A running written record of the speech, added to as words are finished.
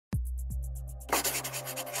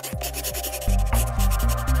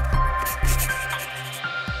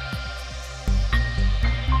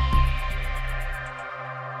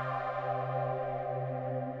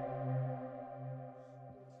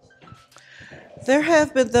There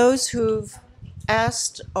have been those who've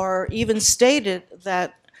asked or even stated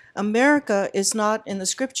that America is not in the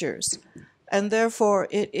scriptures, and therefore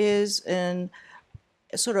it is an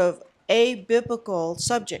sort of a biblical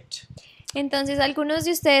subject. Entonces, algunos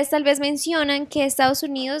de ustedes tal vez mencionan que Estados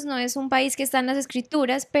Unidos no es un país que está en las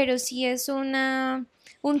escrituras, pero sí es un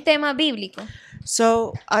tema bíblico.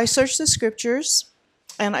 So I searched the scriptures,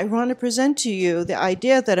 and I want to present to you the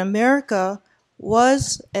idea that America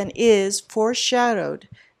was and is foreshadowed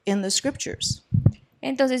in the scriptures.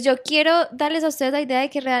 Entonces, yo quiero darles a ustedes la idea de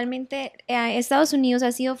que realmente Estados Unidos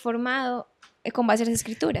ha sido formado con base a las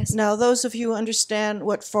escrituras. Now, those of you who understand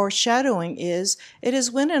what foreshadowing is, it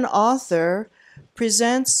is when an author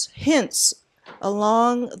presents hints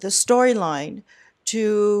along the storyline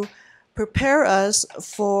to prepare us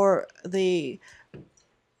for the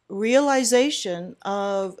realization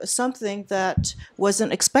of something that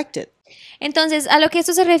wasn't expected. Entonces, a lo que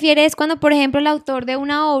esto se refiere es cuando, por ejemplo, el autor de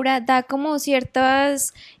una obra da como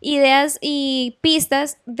ciertas ideas y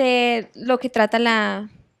pistas de lo que trata la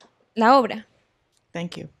obra.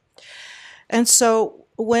 Thank you. And so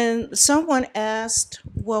when someone asked,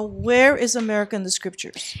 well, where is America in the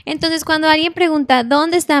scriptures? Entonces, cuando alguien pregunta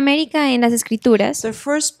 ¿dónde está América en las escrituras? The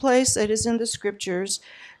first place it is in the scriptures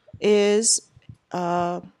is,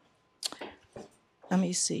 let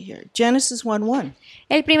me see here, Genesis 1:1.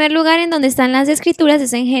 El primer lugar en donde están las escrituras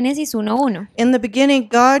es en Génesis 1:1. In the beginning,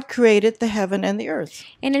 God created the heaven and the earth.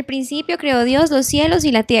 En el principio creó Dios los cielos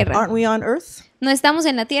y la tierra. Aren't we on earth? ¿No estamos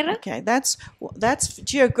en la tierra? Okay, that's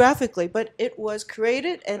geographically, but it was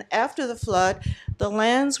created, and after the flood, the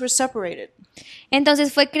lands were separated.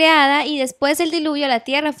 Entonces fue creada y después del diluvio la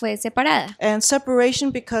tierra fue separada. And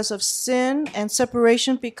separation because of sin, and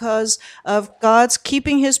separation because of God's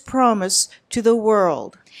keeping his promise to the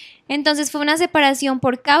world. Entonces fue una separación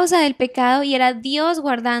por causa del pecado y era Dios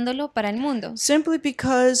guardándolo para el mundo. Simply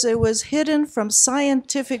because it was hidden from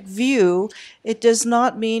scientific view, it does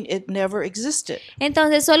not mean it never existed.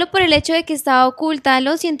 Entonces solo por el hecho de que estaba oculta a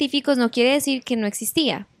los científicos no quiere decir que no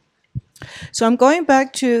existía. So I'm going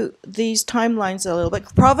back to these timelines a little bit.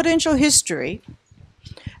 Providential history,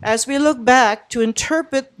 as we look back to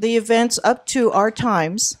interpret the events up to our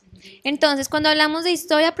times, Entonces, cuando hablamos de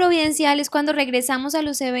historia providencial es cuando regresamos a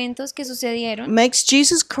los eventos que sucedieron makes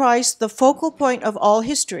Jesus Christ the focal point of all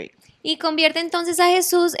history. y convierte entonces a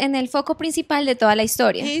Jesús en el foco principal de toda la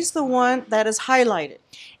historia. He's the one that is highlighted.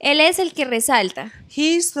 Él es el que resalta.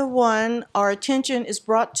 He's the one our attention is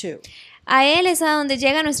brought to. A Él es a donde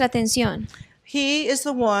llega nuestra atención. He is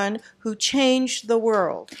the one who changed the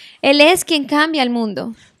world Él es quien cambia el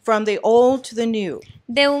mundo, from the old to the new.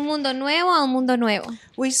 de un mundo nuevo a un mundo nuevo,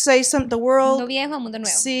 We say the mundo world viejo a mundo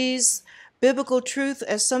nuevo. sees biblical truth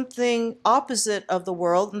as something opposite of the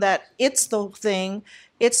world, and that it's the thing,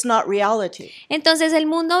 it's not reality. Entonces el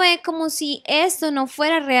mundo ve como si esto no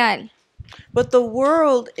fuera real, But the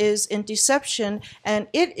world is in deception, and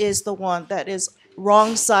it is the one that is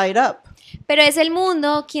wrong side up. pero es el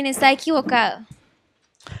mundo quien está equivocado.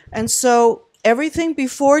 And so everything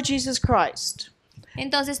before Jesus Christ,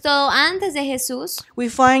 Entonces todo antes de Jesús, we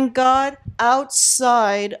find God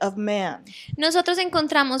outside of man, nosotros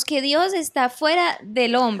encontramos que Dios está fuera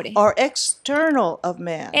del hombre. or external of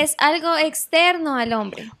man. Es algo externo al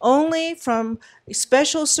hombre. Only from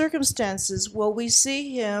special circumstances will we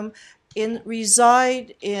see him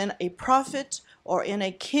reside in a prophet or in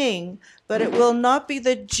a king, but it will not be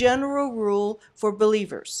the general rule for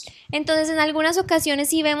believers. Entonces en algunas ocasiones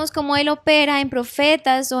sí vemos cómo Él opera en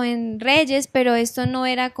profetas o en reyes, pero esto no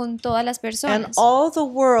era con todas las And personas. all the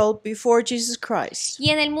world before Jesus Christ, Y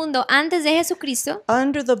en el mundo antes de Jesucristo,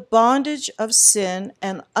 under the bondage of sin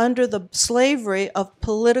and under the slavery of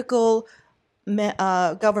political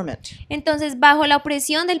government, entonces bajo la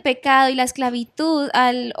opresión del pecado y la esclavitud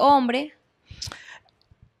al hombre,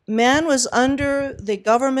 man was under the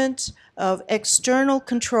government of external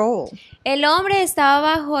control el hombre estaba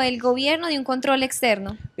bajo el gobierno de un control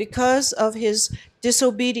externo because of his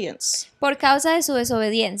disobedience por causa de su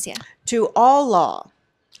desobediencia to all law.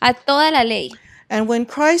 a toda la ley. And when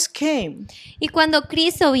Christ came, Y cuando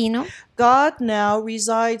Cristo vino, God now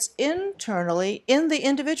resides internally in the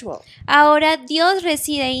individual ahora Dios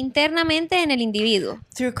reside internamente en el individuo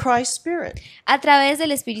through Christ's Spirit. a través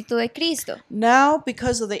del Espíritu de Cristo. Now,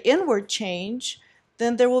 because of the inward change,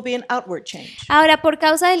 then there will be an outward change. Ahora, por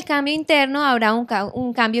causa del cambio interno, habrá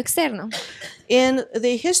un cambio externo. In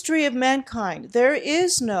the history of mankind, there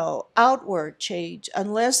is no outward change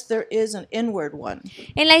unless there is an inward one.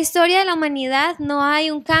 En la historia de la humanidad no hay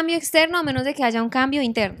un cambio externo a menos de que haya un cambio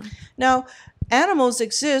interno. Now, animals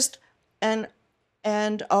exist, and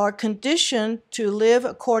and are conditioned to live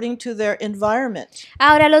according to their environment.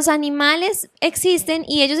 Ahora los animales existen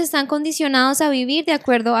y ellos están condicionados a vivir de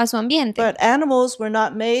acuerdo a su ambiente. But animals were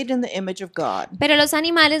not made in the image of God. Pero los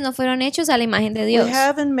animales no fueron hechos a la imagen de We Dios.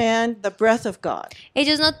 have in man the breath of God.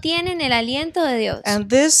 Ellos no tienen el aliento de Dios. And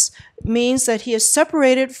this means that he is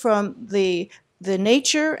separated from the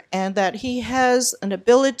nature and that he has an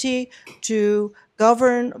ability to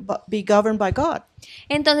be governed by God.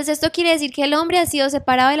 Entonces esto quiere decir que el hombre ha sido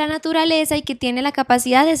separado de la naturaleza y que tiene la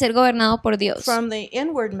capacidad de ser gobernado por Dios. From the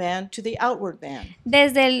inward man to the outward man.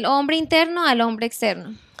 Desde el hombre interno al hombre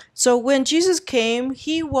externo. So when Jesus came,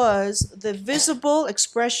 he was the visible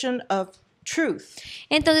expression of truth.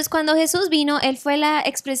 Entonces cuando Jesús vino, él fue la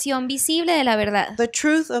expresión visible de la verdad. The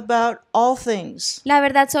truth about all things. La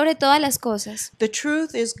verdad sobre todas las cosas. The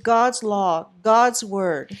truth is God's law, God's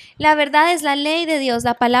word. La verdad es la ley de Dios,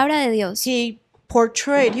 la palabra de Dios. He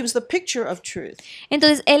was the picture of truth.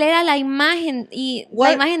 Entonces él era la imagen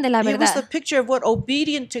la imagen de la He was the verdad. picture of what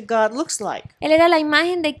obedient to God looks like. Él era la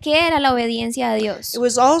imagen de qué era la obediencia a Dios. It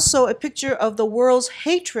was also a picture of the world's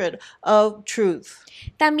hatred of truth.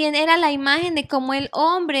 También era la imagen de cómo el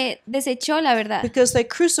hombre desechó la verdad, Because they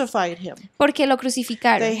crucified him. porque lo They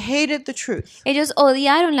crucificaron. hated the truth. Ellos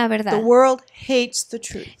odiaron la The verdad. world hates the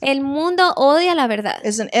truth. El mundo odia la verdad.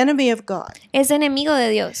 Is an enemy of God. Es enemigo de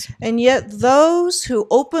Dios. And yet those who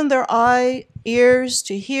open their ears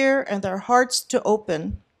to hear and their hearts to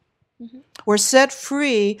open were set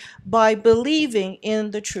free by believing in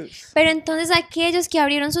the truth. Pero entonces aquellos que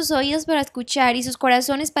abrieron sus oídos para escuchar y sus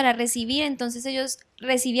corazones para recibir, entonces ellos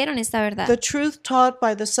recibieron esta verdad. The truth taught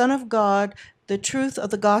by the Son of God, the truth of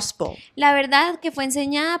the gospel. La verdad que fue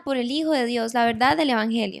enseñada por el Hijo de Dios, la verdad del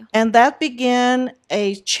Evangelio. And that began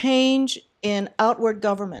a change in outward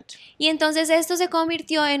government. Y entonces esto se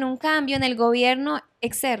convirtió en un cambio en el gobierno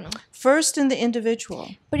externo. First in the individual,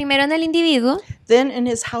 Primero en el individuo, then in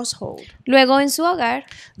his household. luego en su hogar,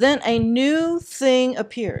 Then a new thing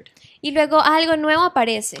appeared. y luego algo nuevo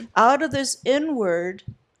aparece. Out of this inward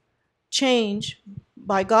change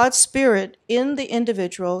by God's Spirit in the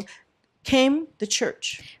individual came the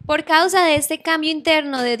church, Por causa de este cambio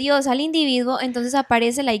interno de Dios al individuo, entonces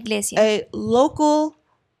aparece la iglesia. a local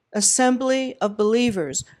assembly of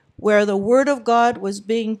believers where the Word of God was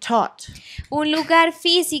being taught. Un lugar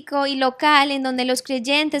físico y local en donde los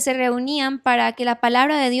creyentes se reunían para que la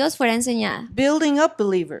palabra de Dios fuera enseñada, Building up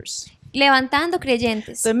believers. levantando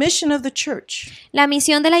creyentes. The mission of the church La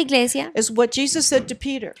misión de la iglesia is what Jesus said to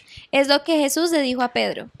Peter. es lo que Jesús le dijo a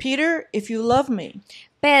Pedro. Peter, if you love me,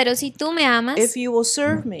 Pedro, si tú me amas, if you will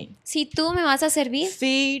serve me, si tú me vas a servir,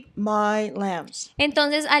 feed my lambs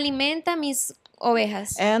entonces alimenta mis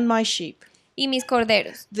ovejas and my sheep, y mis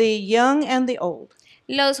corderos, the young and the old,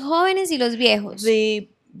 los jóvenes y los viejos, the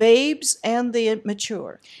babes and the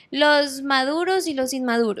mature, los maduros y los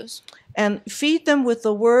inmaduros, and feed them with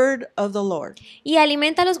the word of the Lord. y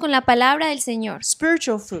alimentalos con la palabra del Señor,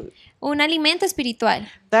 Spiritual food. un alimento espiritual.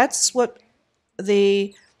 That's what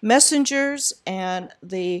the messengers and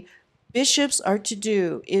the bishops are to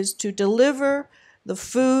do, is to deliver the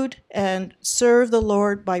food and serve the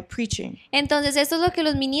Lord by preaching. Entonces esto es lo que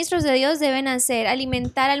los ministros de Dios deben hacer,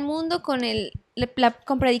 alimentar al mundo con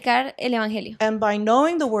con predicar el evangelio. And by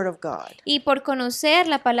knowing the word of God, Y por conocer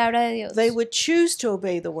la palabra de Dios. they would choose to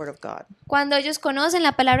obey the word of God. Cuando ellos conocen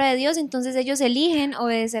la palabra de Dios, entonces ellos eligen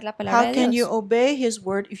obedecer la palabra How de can you Dios. obey his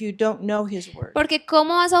word if you don't know his word? Porque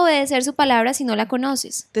 ¿cómo vas a obedecer su palabra si no la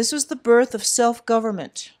conoces? This was the birth of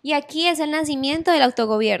self-government Y aquí es el nacimiento del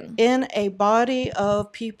autogobierno, in a body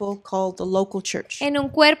of people called the local church. en un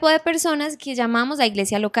cuerpo de personas que llamamos la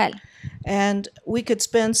iglesia local. And we could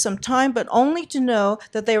spend some time, but only to know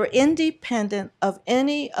that they were independent of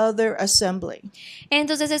any other assembly.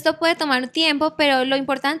 Entonces esto puede tomar tiempo, pero lo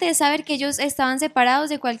importante es saber que ellos estaban separados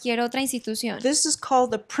de cualquier otra institución. This is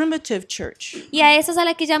called the primitive church. Y a esa es a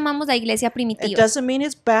la que llamamos la iglesia It primitiva. doesn't mean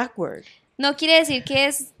it's backward. No quiere decir que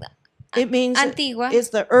es It means antigua, it's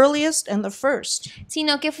the earliest and the first.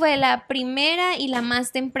 sino que fue la primera y la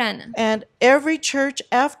más temprana. And every church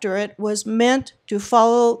after it was meant to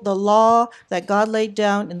follow the law that God laid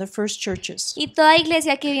down in the first churches. Y toda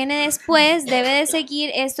iglesia que viene después debe de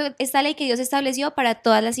seguir esta ley que Dios estableció para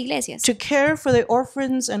todas las iglesias. To care for the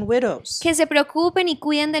orphans and widows. Que se preocupen y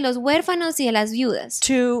cuiden de los huérfanos y de las viudas.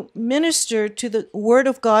 To minister to the word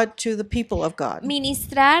of God to the people of God.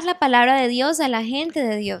 Ministrar la palabra de Dios a la gente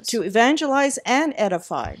de Dios. To evangelize and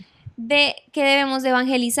edify. Que debemos de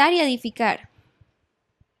evangelizar y edificar.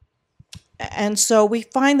 And so we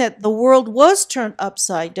find that the world was turned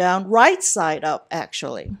upside down, right side up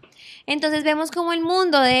actually. Entonces vemos como el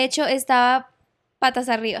mundo de hecho estaba patas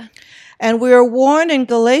arriba. And we are warned in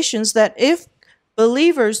Galatians that if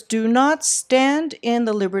believers do not stand in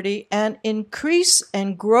the liberty and increase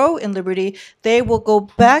and grow in liberty, they will go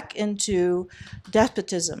back into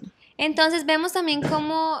despotism. Entonces vemos también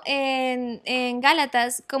como en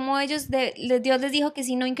Gálatas, como Dios les dijo que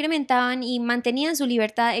si no incrementaban y mantenían su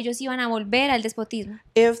libertad, ellos iban a volver al despotismo.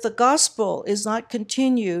 If the gospel is not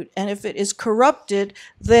continued and if it is corrupted,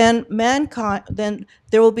 then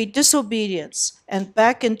there will be disobedience and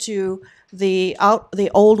back into the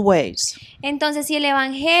old ways. Entonces, si el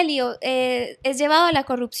evangelio es llevado a la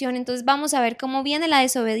corrupción, entonces vamos a ver cómo viene la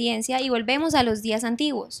desobediencia y volvemos a los días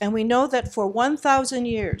antiguos. And we know that for 1,000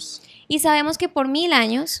 years, Y sabemos que por 1000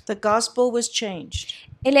 años the gospel was changed.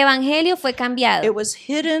 el evangelio fue It cambiado was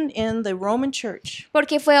hidden in the Roman church.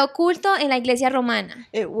 porque fue oculto en la iglesia romana.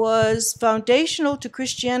 It was foundational to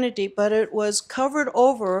Christianity, but it was covered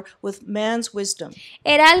over with man's wisdom.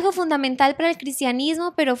 Era algo fundamental para el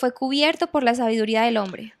cristianismo, pero fue cubierto por la sabiduría del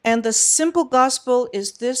hombre. And the simple gospel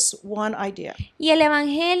is this one idea, Y el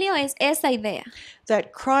evangelio es esta idea,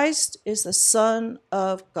 that Christ is the Son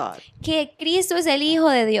of God. que Cristo es el Hijo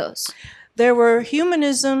de Dios. There were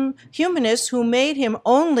humanists who made him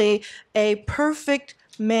only a perfect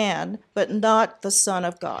man, but not the Son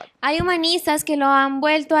of God. Hay humanistas que lo han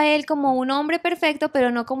vuelto a él como un hombre perfecto,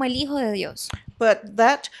 pero no como el Hijo de Dios. But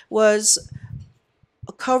that was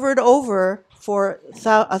covered over for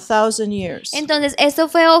 1,000 years. Entonces, esto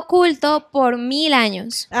fue oculto por 1000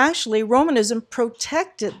 años. Actually, Romanism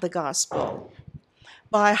protected the gospel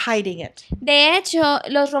by hiding it. De hecho,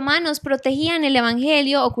 los romanos protegían el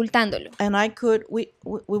evangelio ocultándolo. And we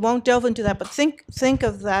won't delve into that, but think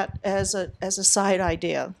of that as a side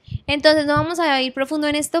idea. Entonces, no vamos a ir profundo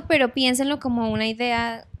en esto, pero piénsenlo como una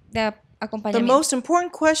idea de The acompañamiento. most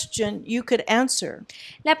important question you could answer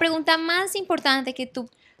La pregunta más importante que tú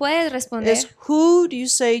puedes responder is, who do you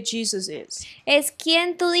say Jesus is? es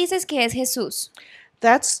 ¿quién tú dices que es Jesús?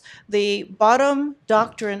 That's the bottom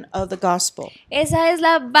doctrine of the gospel. Esa es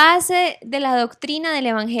la base de la doctrina del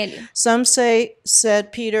evangelio. Some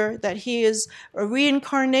said Peter, that he is a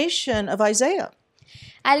reincarnation of Isaiah,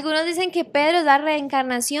 Algunos dicen que Pedro es la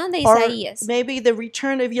reencarnación de or Isaías. maybe the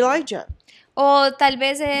return of Elijah. O tal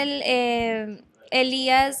vez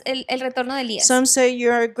Elías, el retorno de Elías. Some say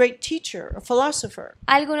you're a great teacher, a philosopher.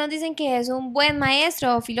 Algunos dicen que es un buen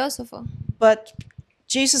maestro o filósofo. But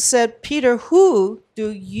Jesus said, Peter, who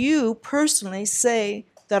do you personally say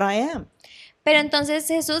that I am? Pero entonces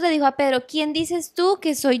Jesús le dijo a Pedro, ¿quién dices tú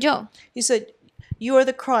que soy yo? He said, you are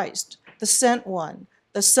the Christ, the sent one,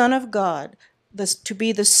 the Son of God, to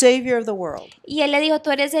be the Savior of the world. Y él le dijo,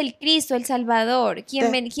 tú eres el Cristo, el Salvador,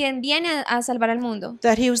 quien viene a salvar al mundo.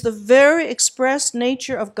 That he was the very express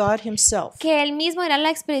nature of God himself, Que él mismo era la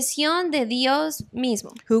expresión de Dios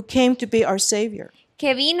mismo, who came to be our Savior.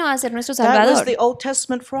 que vino a ser nuestro That was Salvador. the Old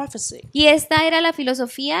Testament prophecy. Y esta era la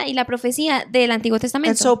filosofía y la profecía del Antiguo And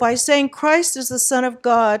Testamento. so by saying Christ is the Son of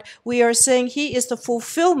God, we are saying he is the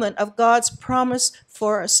fulfillment of God's promise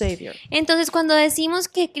for a Savior. Entonces, cuando decimos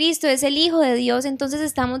que Cristo es el Hijo de Dios, entonces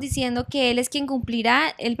estamos diciendo que Él es quien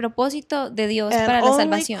cumplirá el propósito de Dios And para la only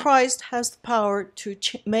salvación. Christ has the power to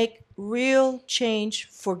make real change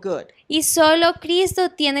for good. Y solo Cristo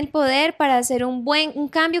tiene el poder para hacer un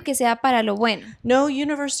cambio que sea para lo bueno. No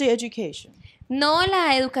university education, No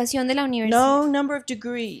la educación de la universidad, no number of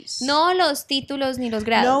degrees, no los títulos ni los no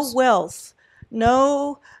grados, wealth,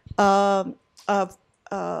 no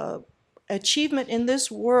achievement in this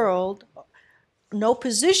world, no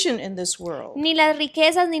position in this world. ni las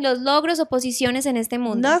riquezas ni los logros o posiciones en este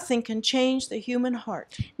mundo. Nothing can change the human heart.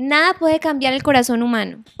 Nada puede cambiar el corazón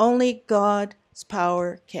humano. Only God's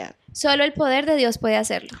power can. Solo el poder de Dios puede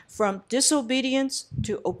hacerlo. From disobedience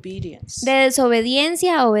to obedience. De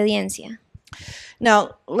desobediencia a obediencia.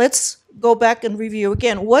 Now, let's go back and review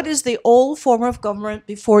again. What is the old form of government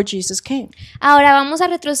before Jesus came? Ahora vamos a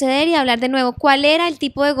retroceder y hablar de nuevo cuál era el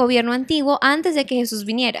tipo de gobierno antiguo antes de que Jesús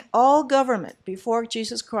viniera. All government before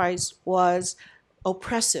Jesus Christ was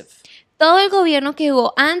oppressive. Todo el gobierno que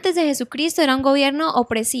hubo antes de Jesucristo era un gobierno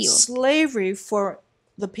opresivo. Slavery for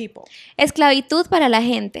the people. Esclavitud para la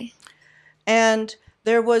gente. And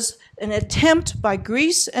there was an attempt by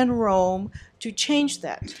Greece and Rome to change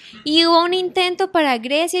that. Y hubo un intento para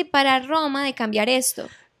Grecia y para Roma de cambiar esto.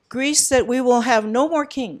 Greece said, we will have no more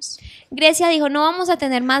kings. Grecia dijo, no vamos a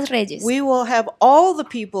tener más reyes. We will have all the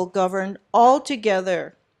people governed all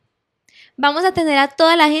together. Vamos a tener a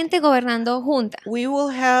toda la gente gobernando junta. We will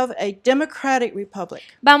have a democratic republic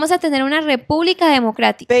Vamos a tener una república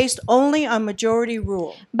democrática, based only on majority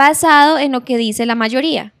rule. basado en lo que dice la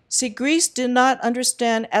mayoría. See, Greece did not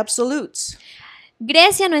understand absolutes.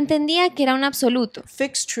 Grecia no entendía que era un absoluto,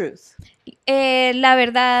 fixed truth. la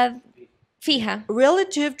verdad fija.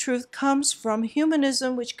 Relative truth comes from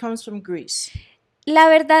humanism, which comes from Greece. La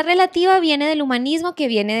verdad relativa viene del humanismo que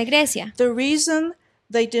viene de Grecia. The reason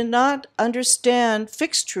they did not understand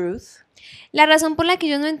fixed truth, La razón por la que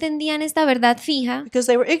ellos no entendían esta verdad fija because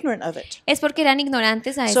they were ignorant of it. es porque eran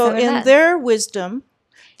ignorantes a esta So in verdad. their wisdom,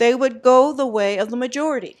 they would go the way of the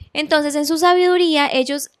majority. Entonces, en su sabiduría,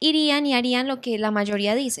 ellos irían y harían lo que la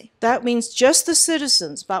mayoría dice. That means just the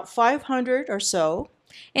citizens, about 500 or so,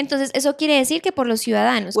 Entonces, eso quiere decir que por los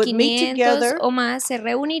ciudadanos, would meet 500 together o más se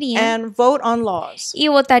reunirían and vote on laws. y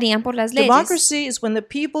votarían por las leyes. Democracy is when the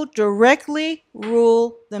people directly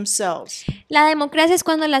rule themselves. La democracia es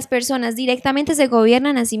cuando las personas directamente se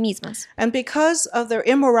gobiernan a sí mismas. And because of their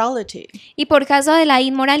immorality, Y por causa de la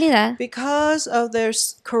inmoralidad, because of their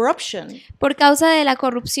corruption, por causa de la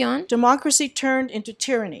corrupción, democracy turned into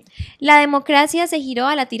tyranny. la democracia se giró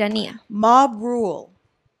a la tiranía. Mob rule.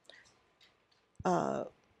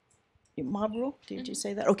 Mob rule? Did you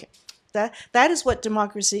say that? Okay. That is what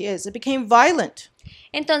democracy is. It became violent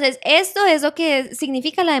Entonces, esto es lo que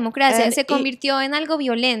significa la democracia. And Se convirtió en algo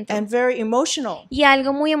violento and very emotional y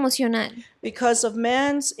algo muy emocional because of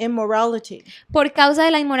man's immorality. por causa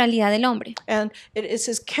de la inmoralidad del hombre. And it is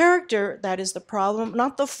his character that is the problem,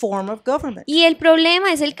 not the form of government. Y el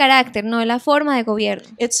problema es el carácter, no la forma de gobierno.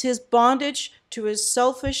 It's his bondage to his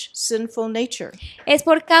selfish, sinful nature. Es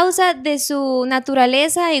por causa de su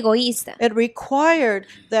naturaleza egoísta. It required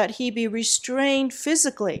that he be restrained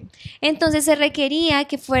physically Entonces se requería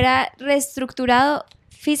que fuera reestructurado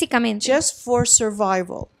físicamente just for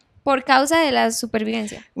survival. por causa de la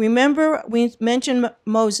supervivencia. Remember, we mentioned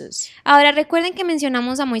Moses. Ahora recuerden que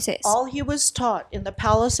mencionamos a Moisés. All he was taught in the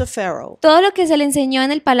palace of Pharaoh Todo lo que se le enseñó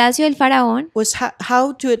en el palacio del faraón was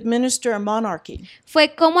how to administer a monarchy.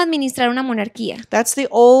 fue cómo administrar una monarquía. That's the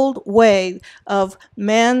old way of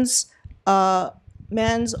man's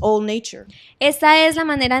old nature. Esta es la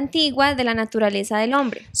manera antigua de la naturaleza del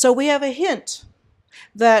hombre. So we have a hint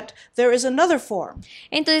that there is another form,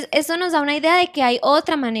 Entonces, esto nos da una idea de que hay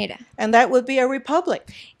otra manera, and that would be a republic.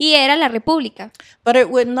 y era la república. But it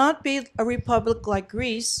would not be a republic like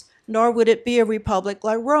Greece, nor would it be a republic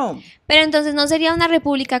like Rome. Pero entonces no sería una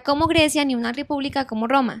república como Grecia ni una república como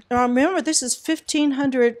Roma. Now remember, this is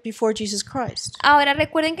 1500 before Jesus Christ. Ahora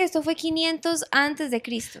recuerden que esto fue 500 antes de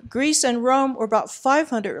Cristo. Greece and Rome were about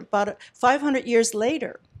 500 years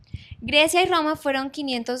later, Grecia y Roma fueron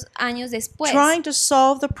 500 años después, trying to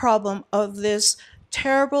solve the problem of this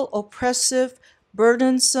terrible, oppressive,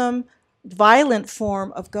 burdensome, violent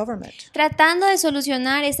form of government. tratando de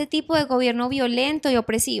solucionar este tipo de gobierno violento y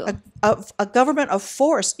opresivo. A government of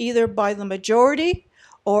force, either by the majority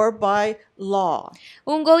or by law.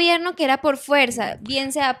 Un gobierno que era por fuerza,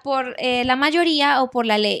 bien sea por la mayoría o por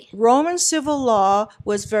la ley. Roman civil law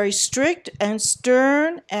was very strict and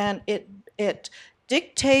stern, and it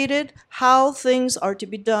dictated how things are to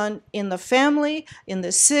be done in the family, in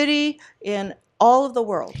the city, in all of the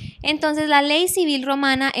world. Entonces la ley civil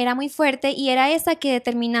romana era muy fuerte y era esta que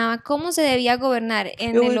determinaba cómo se debía gobernar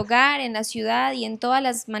en el hogar, en la ciudad y en todas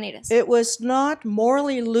las maneras. It was not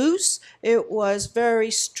morally loose, it was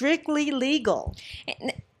very strictly legal.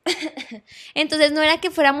 Entonces no era que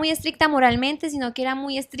fuera muy estricta moralmente, sino que era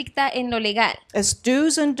muy estricta en lo legal. As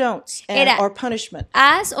do's and don'ts Era- or punishment.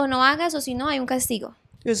 Haz o no hagas, o si no hay un castigo.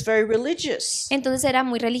 It was very religious. Entonces era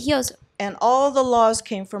muy religioso. And all the laws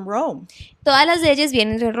came from Rome. Todas las leyes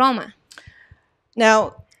vienen de Roma.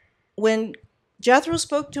 Now, when Jethro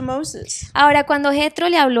spoke to Moses, Ahora, cuando Jetro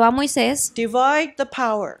le habló a Moisés, divide the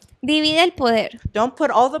power. divide el poder. Don't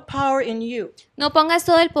put all the power in you. No pongas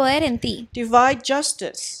todo el poder en ti. Divide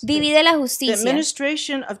justice. Divide la The justicia.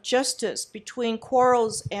 administration of justice between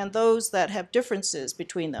quarrels and those that have differences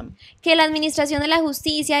between them. Que la administración de la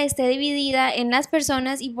justicia esté dividida en las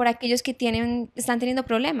personas y por aquellos que están teniendo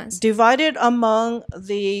problemas. Divided among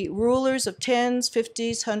the rulers of tens,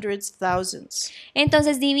 fifties, hundreds, thousands.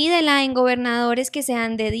 Entonces divídela en gobernadores que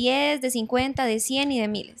sean de 10, de 50, de 100 y de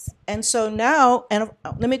miles. And so now, and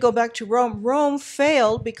let me go back to Rome. Rome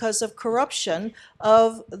failed because of corruption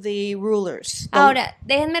of the rulers. Ahora,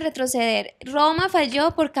 déjenme retroceder. Roma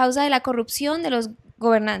falló por causa de la corrupción de los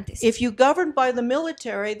gobernantes. If you governed by the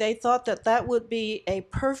military, they thought that that would be a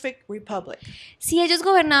perfect republic. Si ellos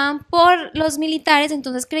gobernaban por los militares,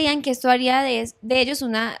 entonces creían que esto haría de ellos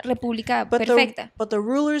una república perfecta. But the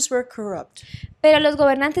rulers were corrupt, Pero los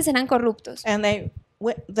gobernantes eran corruptos and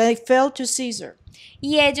they fell to Caesar.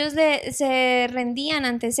 y ellos se rendían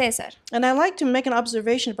ante César. And I like to make an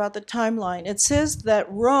observation about the timeline. It says that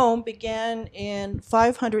Rome began in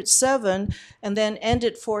 507 and then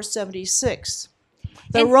ended 476.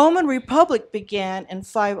 The Roman Republic began in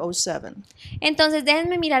 507. Entonces,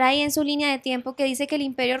 déjenme mirar ahí en su línea de tiempo que dice que el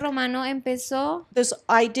Imperio Romano empezó. This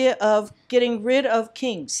idea of getting rid of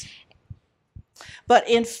kings. But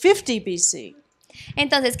in 50 BC,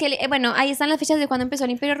 Entonces, bueno, ahí están las fechas de cuando empezó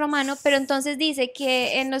el Imperio Romano, pero entonces dice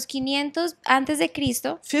que en los 500 antes de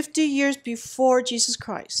Cristo, 50 years before Jesus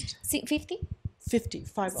Christ, 50,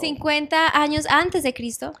 50. 50 años antes de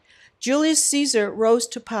Cristo, Julius Caesar rose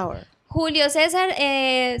to power. Julio César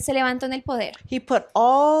se levantó en el poder. He put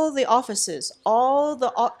all the offices, all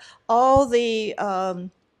the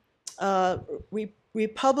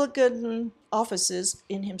Republican offices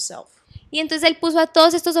in himself. Y entonces él puso a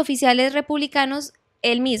todos estos oficiales republicanos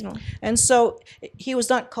él mismo. And so he was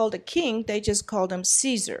not called a king, they just called him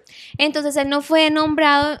Caesar. Entonces él no fue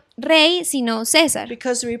nombrado rey, sino César.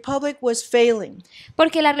 Because the republic was failing.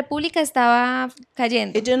 Porque la república estaba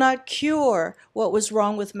cayendo. It did not cure what was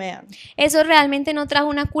wrong with man. Eso realmente no trajo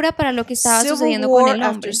una cura para lo que estaba sucediendo con el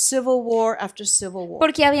hombre. Civil war after civil war.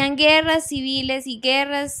 Porque habían guerras civiles y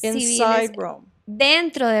guerras civiles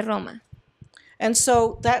dentro de Roma. And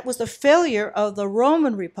so that was the failure of the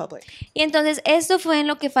Roman Republic. Y entonces esto fue en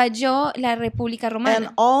lo que falló la República Romana.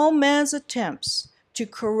 And all man's attempts to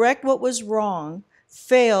correct what was wrong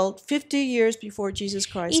failed 50 years before Jesus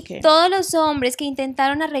Christ came. Y todos los hombres que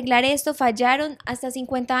intentaron arreglar esto fallaron hasta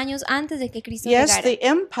 50 años antes de que Cristo llegara. Yes, the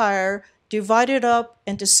empire divided up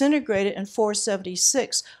and disintegrated in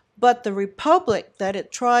 476, but the republic that it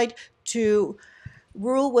tried to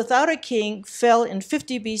rule without a king fell in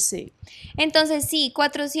 50 BC. Entonces sí,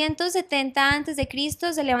 470 antes de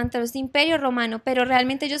Cristo se levantó este imperio romano, pero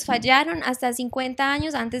realmente ellos fallaron hasta 50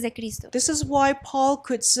 años antes de Cristo. This is why Paul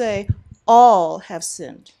could say all have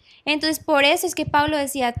sinned. Entonces por eso es que Pablo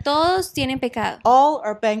decía, todos tienen pecado. All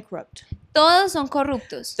are bankrupt. Todos son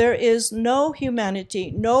corruptos. There is no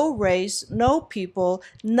humanity, no race, no people,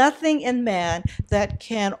 nothing in man that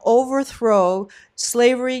can overthrow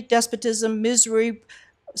slavery, despotism, misery,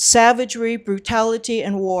 savagery, brutality,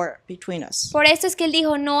 and war between us. Por esto es que él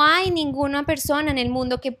dijo, no hay ninguna persona en el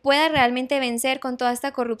mundo que pueda realmente vencer con toda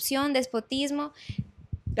esta corrupción, despotismo.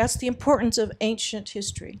 That's the importance of ancient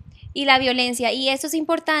history. Y la violencia, y eso es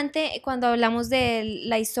importante cuando hablamos de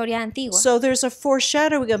la historia antigua. So there's a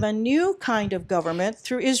foreshadowing of a new kind of government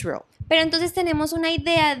through Israel. Pero entonces tenemos una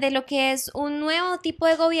idea de lo que es un nuevo tipo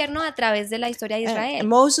de gobierno a través de la historia de Israel. And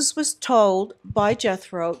Moses was told by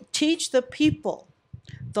Jethro, teach the people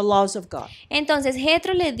the laws of God. Entonces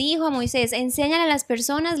Jethro le dijo a Moisés, enséñale a las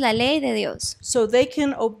personas la ley de Dios. So they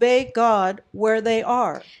can obey God where they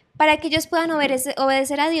are. Para que ellos puedan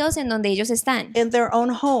obedecer a Dios en donde ellos están. In their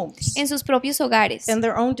own homes. En sus propios hogares. In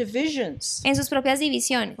their own divisions. En sus propias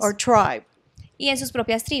divisiones. Or tribe. Y en sus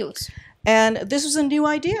propias tribus. And this was a new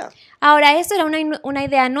idea. Ahora esto era una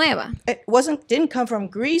idea nueva. It didn't come from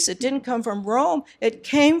Greece, it didn't come from Rome, it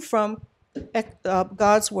came from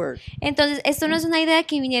God's word. Entonces, esto no es una idea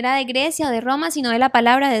que viniera de Grecia o de Roma, sino de la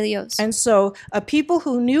palabra de Dios. And so, a people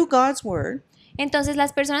who knew God's word, entonces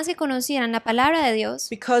las personas que conocieran la palabra de Dios,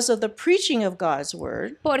 because of the preaching of God's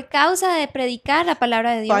word, por causa de predicar la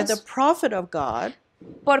palabra de Dios, by the prophet of God,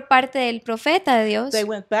 por parte del profeta de Dios, they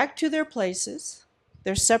went back to their places,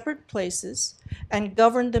 their separate places, and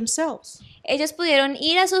governed themselves. Ellos pudieron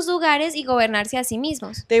ir a sus lugares y gobernarse a sí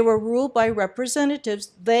mismos. They were ruled by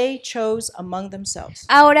representatives they chose among themselves.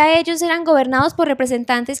 Ahora ellos eran gobernados por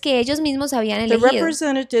representantes que ellos mismos habían elegido. The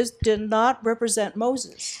representatives did not represent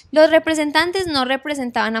Moses. Los representantes no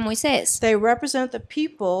representaban a Moisés. They represent the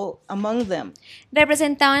people among them.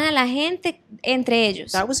 Representaban a la gente entre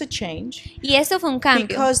ellos. That was a change. Y esto fue un cambio.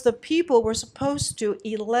 Because the people were supposed to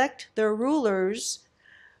elect their rulers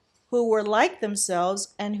who were like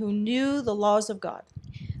themselves and who knew the laws of God.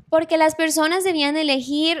 Porque las personas debían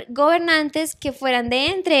elegir gobernantes que fueran de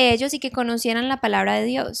entre ellos y que conocieran la palabra de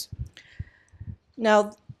Dios.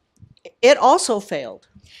 Now, it also failed.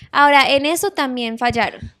 Ahora, en eso también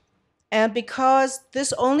fallaron. And because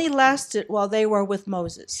this only lasted while they were with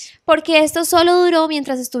Moses. Porque esto solo duró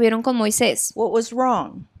mientras estuvieron con Moisés. What was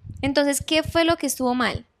wrong? Entonces, ¿qué fue lo que estuvo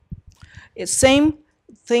mal? It's same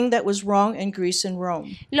thing that was wrong in Greece and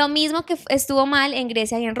Rome. Lo mismo que estuvo mal en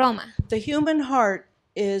Grecia y en Roma. The human heart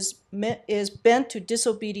is bent to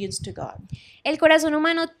disobedience to God. El corazón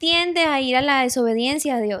humano tiende a ir a la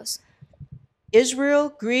desobediencia a Dios.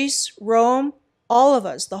 Israel, Greece, Rome, all of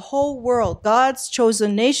us, the whole world, God's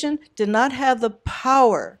chosen nation, did not have the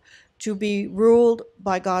power to be ruled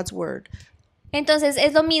by God's word. Entonces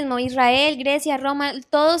es lo mismo, Israel, Grecia, Roma,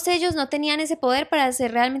 todos ellos no tenían ese poder para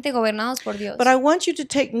ser realmente gobernados por Dios. But I want you to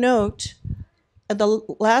take note the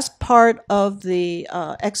last part of the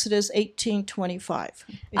Exodus 18:25.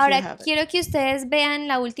 If you Ahora, have it. quiero que ustedes vean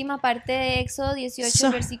la última parte de Éxodo 18,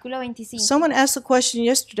 So- versículo 25. Someone asked a question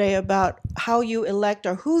yesterday about how you elect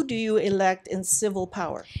or who do you elect in civil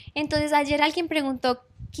power. Entonces, ayer alguien preguntó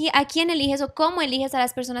a quién eliges o cómo eliges a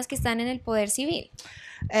las personas que están en el poder civil.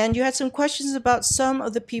 And you had some questions about some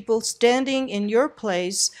of the people standing in your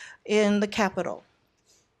place in the capital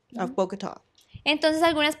of Bogota. Entonces,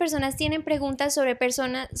 algunas personas tienen preguntas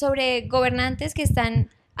sobre gobernantes que están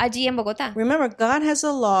allí en Bogotá. Remember, God has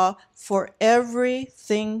a law for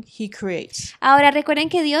everything He creates. Ahora, recuerden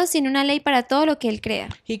que Dios tiene una ley para todo lo que Él crea.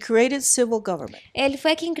 He created civil government Él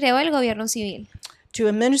fue quien creó el gobierno civil to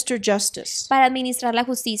administer justice para administrar la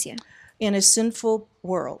justicia in a sinful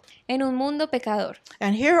world. en un mundo pecador.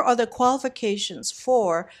 And here are the qualifications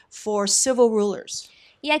for civil rulers.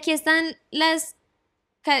 Y aquí están las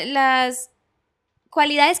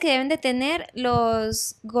cualidades que deben de tener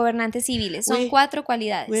los gobernantes civiles. Son 4 We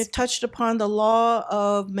cualidades. touched upon the law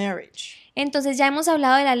of marriage, Entonces ya hemos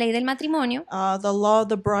hablado de la ley del matrimonio, the law of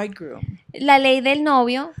the bridegroom, la ley del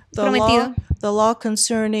novio prometido, the law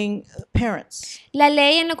concerning parents. la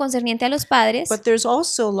ley en lo concerniente a los padres, But there's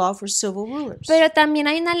also a law for civil rulers. pero también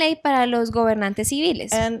hay una ley para los gobernantes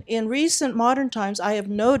civiles. And in recent modern times, I have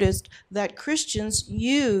noticed that Christians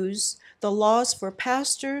use the laws for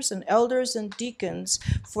pastors and elders and deacons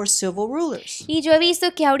for civil rulers. Y yo he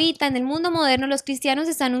visto que ahorita en el mundo moderno los cristianos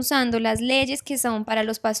están usando las leyes que son para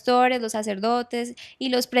los pastores, los sacerdotes y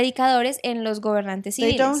los predicadores en los gobernantes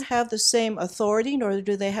They civiles. don't have the same authority, nor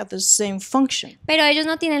do they have the same function. Pero ellos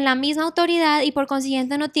no tienen la misma autoridad y por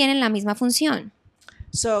consiguiente no tienen la misma función.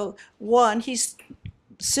 So,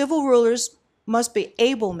 civil rulers must be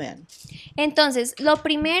able men. Entonces, lo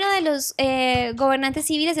primero de los gobernantes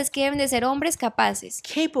civiles es que deben de ser hombres capaces.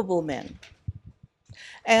 Capable men.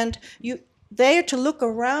 And they are to look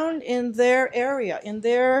around in their area, in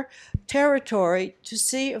their territory, to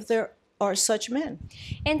see if there are such men.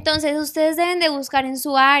 Entonces, ustedes deben de buscar en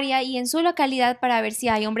su área y en su localidad para ver si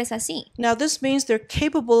hay hombres así. Now, this means they're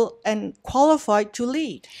capable and qualified to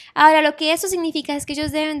lead. Ahora, lo que eso significa es que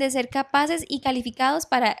ellos deben de ser capaces y calificados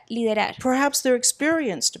para liderar. Perhaps they're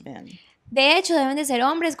experienced men, De hecho, deben de ser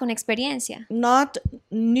hombres con experiencia. not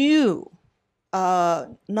new,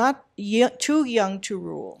 too young to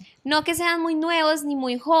rule. No que sean muy nuevos ni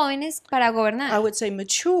muy jóvenes para I gobernar. would say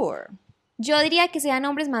mature. Yo diría que sean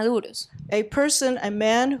hombres maduros. A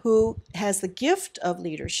man who has the gift of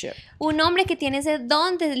leadership, Un hombre que tiene ese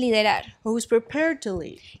don de liderar, who's prepared to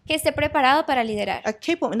lead. que esté preparado para liderar.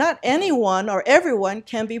 Not anyone or everyone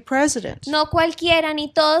can be president. No cualquiera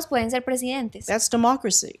ni todos pueden ser presidentes. That's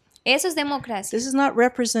democracy. Eso es democracia. This is not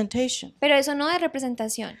representation. Pero eso no es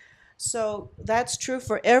representación. So that's true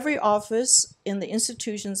for every office in the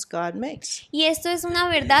institutions God makes. Y esto es una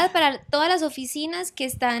verdad para todas las oficinas que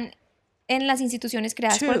están en las instituciones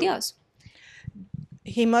creadas por Two. Dios.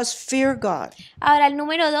 He must fear God. Ahora, el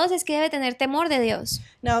número 2 es que debe tener temor de Dios.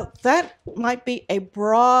 Now, that might be a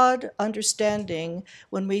broad understanding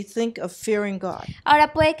when we think of fearing God.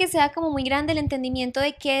 Ahora, puede que sea como muy grande el entendimiento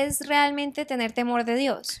de qué es realmente tener temor de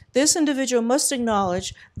Dios. This individual must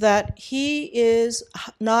acknowledge that he is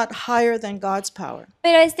not higher than God's power.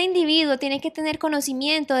 Pero este individuo tiene que tener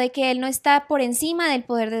conocimiento de que él no está por encima del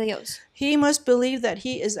poder de Dios. He must believe that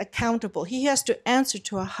he is accountable. He has to answer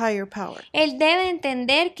to a higher power. Él debe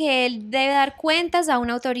entender que él debe dar cuentas a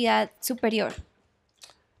una autoridad superior.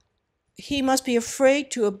 He must be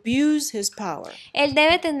afraid to abuse his power, Él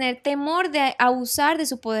debe tener temor de abusar de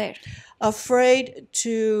su poder. afraid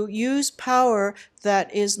to use power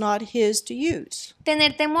that is not his to use,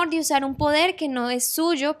 Tener temor de usar un poder que no es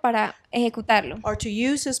suyo para ejecutarlo. or to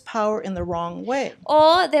use his power in the wrong way.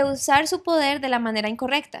 O de usar su poder de la manera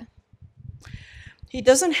incorrecta. He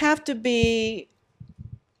doesn't have to be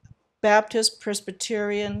Baptist,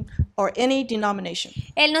 Presbyterian, or any denomination.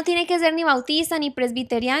 Él no tiene que ser ni bautista, ni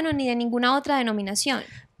presbiteriano, ni de ninguna otra denominación.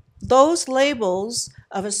 Those labels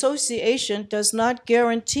of association does not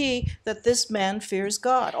guarantee that this man fears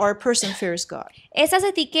God or a person fears God. Esas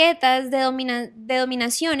etiquetas de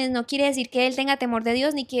dominaciones no quiere decir que él tenga temor de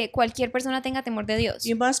Dios, ni que cualquier persona tenga temor de Dios.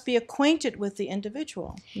 You must be acquainted with the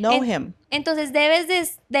individual, know him. Entonces debes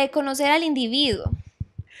de conocer al individuo.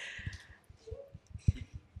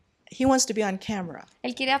 He wants to be on camera.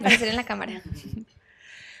 Él quiere aparecer en la cámara.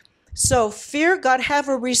 So fear God, have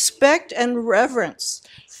a respect and reverence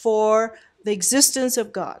for the existence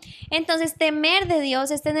of God. Entonces temer de Dios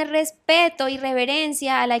es tener respeto y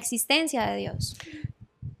reverencia a la existencia de Dios.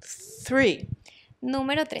 3,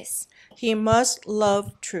 Número 3. He must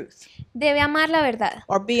love truth, debe amar la verdad,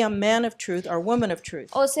 or be a man of truth or woman of truth.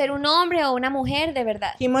 o ser un hombre o una mujer de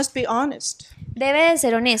verdad. He must be honest, Debe de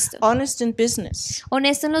ser honesto, honest in business,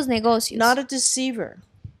 honesto en los negocios, not a deceiver,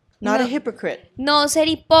 not a hypocrite, no ser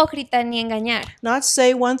hipócrita ni engañar, not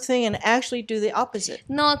say one thing and actually do the opposite.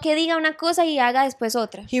 no que diga una cosa y haga después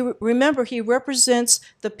otra. Remember, he represents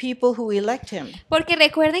the people who elect him. Porque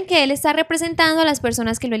recuerden que él está representando a las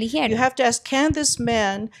personas que lo You eligieron. have to ask, can this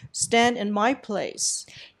man stand in my place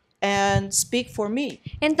and speak for me?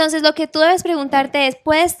 Entonces lo que tú debes preguntarte es,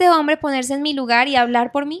 ¿puede este hombre ponerse en mi lugar y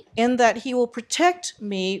hablar por mí? In that he will protect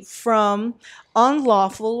me from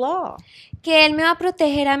unlawful law. ¿Que él me va a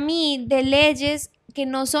proteger a mí de leyes que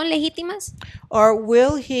no son legítimas? Or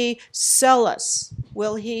will he sell us?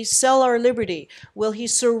 Will he sell our liberty? Will he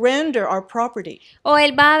surrender our property? ¿O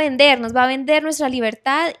él va a vendernos, va a vender nuestra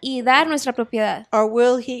libertad y dar nuestra propiedad? Or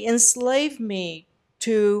will he enslave me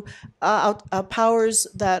to powers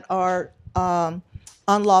that are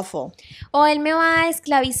unlawful? ¿O él me va a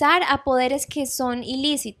esclavizar a poderes que son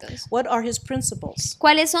ilícitos? What are his principles?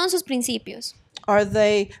 ¿Cuáles son sus principios? Are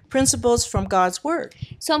they principles from God's word?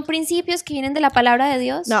 ¿Son principios que vienen de la palabra de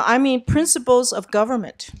Dios? Now, I mean principles of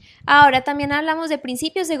government. Ahora también hablamos de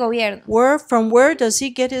principios de gobierno. From where does he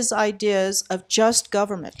get his ideas of just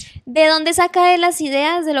government? ¿De dónde saca él las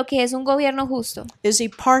ideas de lo que es un gobierno justo? Is he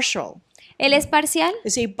partial? ¿Él es parcial?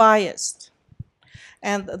 Is he biased?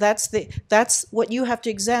 And that's what you have to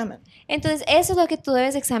examine. Entonces eso es lo que tú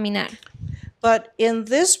debes examinar. But in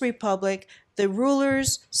this republic, the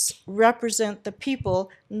rulers represent the people,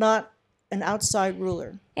 not an outside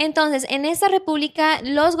ruler. Entonces, en esta república,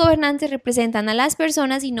 los gobernantes representan a las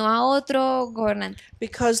personas y no a otro gobernante.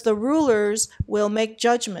 Because the rulers will make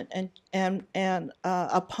judgment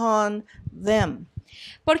upon them.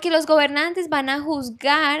 Porque los gobernantes van a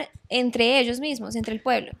juzgar entre ellos mismos, entre el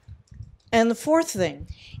pueblo. And the fourth thing,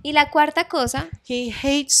 Y la cuarta cosa, he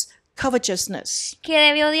hates covetousness. que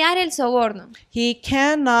debe odiar el soborno. He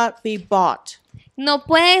cannot be bought. No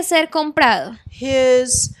puede ser comprado.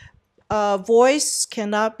 His voice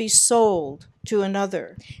cannot be sold to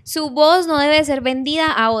another. Su voz no debe ser vendida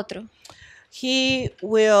a otro. He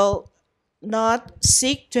will not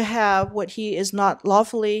seek to have what he is not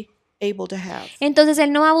lawfully able to have. Entonces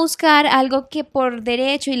él no va a buscar algo que por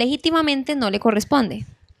derecho y legítimamente no le corresponde.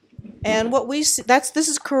 And what we see, this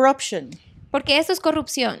is corruption. Porque esto es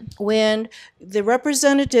corrupción. When the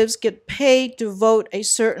representatives get paid to vote a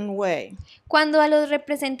certain way. Cuando a los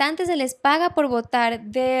representantes se les paga por votar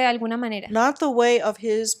de alguna manera. Not the way of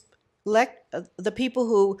the people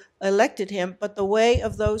who elected him, but the way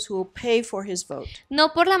of those who will pay for his vote.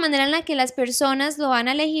 No por la manera en la que las personas lo van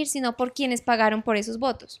a elegir, sino por quienes pagaron por esos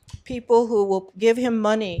votos. People who will give him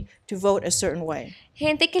money to vote a certain way.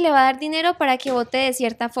 Gente que le va a dar dinero para que vote de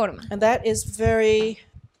cierta forma. And that is very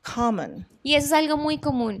common. Y eso es algo muy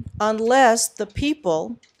común. Unless the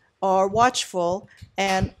people are watchful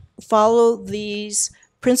and follow these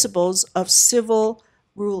principles of civil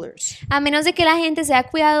rulers. A menos de que la gente sea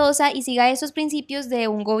cuidadosa y siga esos principios de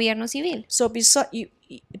un gobierno civil. So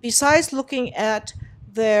besides looking at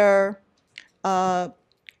their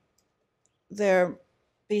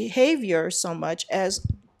behavior so much as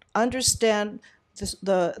understand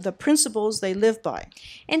the principles they live by.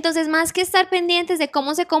 Entonces, más que estar pendientes de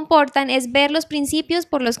cómo se comportan, es ver los principios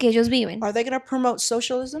por los que ellos viven. Are they going to promote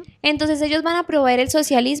socialism? Entonces, ellos van a promover el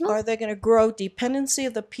socialismo. Are they going to grow dependency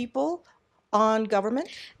of the people on government?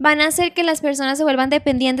 Van a hacer que las personas se vuelvan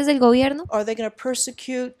dependientes del gobierno. Are they going to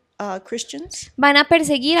persecute Christians? Van a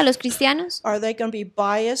perseguir a los cristianos. Are they going to be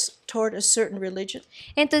biased toward a certain religion?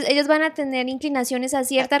 Entonces ellos van a tener inclinaciones a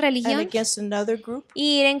cierta And religión against another group?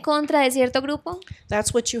 y ir en contra de cierto grupo.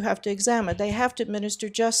 That's what you have to examine. They have to administer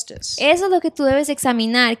justice. Eso es lo que tú debes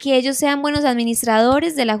examinar, que ellos sean buenos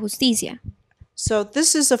administradores de la justicia. So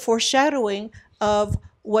this is a foreshadowing of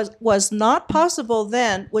what was not possible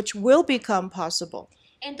then, which will become possible.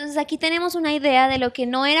 Entonces aquí tenemos una idea de lo que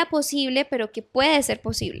no era posible, pero que puede ser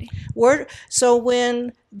posible. So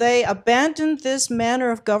when they abandoned this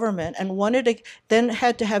manner of government and then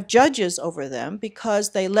had to have judges over them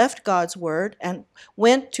because they left God's word and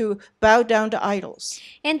went to bow down to idols.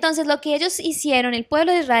 Entonces lo que ellos hicieron, el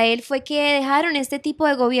pueblo de Israel, fue que dejaron este tipo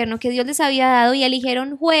de gobierno que Dios les había dado y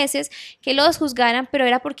eligieron jueces que los juzgaran, pero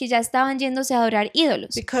era porque ya estaban yéndose a adorar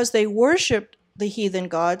ídolos. Because they worshipped the heathen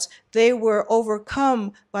gods, they were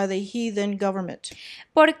overcome by the heathen government.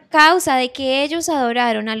 Por causa de que ellos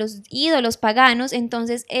adoraron a los ídolos paganos,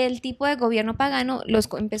 entonces el tipo de gobierno pagano los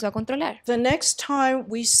empezó a controlar. The next time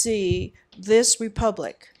we see this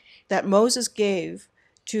republic that Moses gave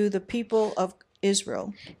to the people of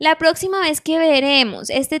Israel La próxima vez que veremos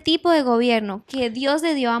este tipo de gobierno que Dios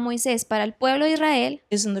le dio a Moisés para el pueblo de Israel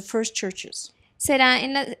is in the first churches. será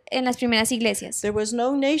en las primeras iglesias. There was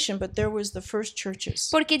no nation, but there was the first churches.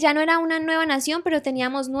 Porque ya no era una nueva nación, pero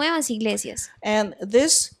teníamos nuevas iglesias. And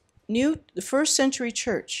this the first century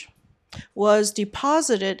church was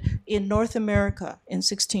deposited in North America in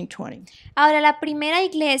 1620. Ahora, la primera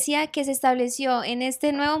iglesia que se estableció en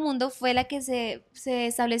este nuevo mundo fue la que se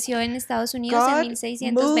estableció en Estados Unidos en God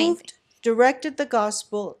 1620. moved, directed the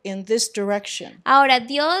gospel in this direction. Ahora,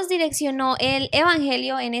 Dios direccionó el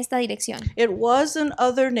evangelio en esta dirección. It was in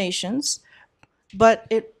other nations, but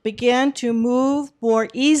it began to move more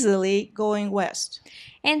easily going west.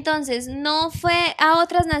 Entonces, no fue a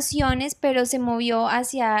otras naciones, pero se movió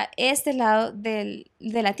hacia este lado de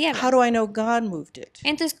la How tierra. do I know God moved it?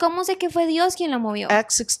 Entonces, ¿cómo sé que fue Dios quien lo movió?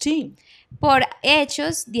 Acts 16. Por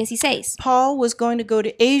Hechos 16. Paul was going to go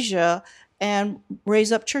to Asia and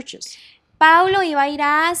raise up churches. Pablo iba a ir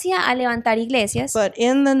a Asia a levantar iglesias, But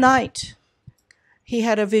in the night, he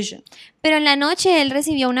had a vision. pero en la noche él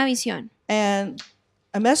recibió una visión. And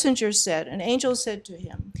an angel said to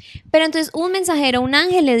him, Pero entonces un mensajero, un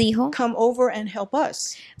ángel le dijo, come over and help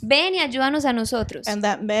us. ven y ayúdanos a nosotros. And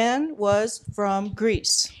that man was from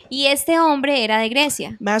Greece, Y este hombre era de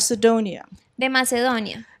Grecia, Macedonia. de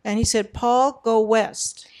Macedonia. And he said, Paul, go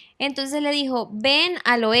west. Entonces le dijo, ven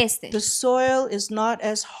al oeste, The soil is not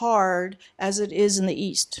as hard as it is in the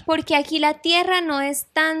east. porque aquí la tierra no es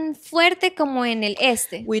tan fuerte como en el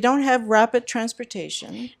este. We don't have rapid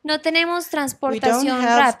transportation. No tenemos We don't transportación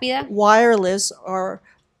have rápida, wireless or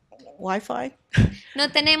Wi-Fi. no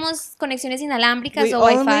tenemos conexiones inalámbricas We o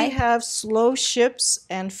only Wi-Fi. have slow ships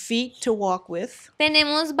and feet to walk with.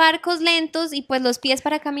 Tenemos barcos lentos y pues los pies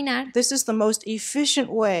para caminar. This is the most efficient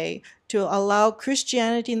way to allow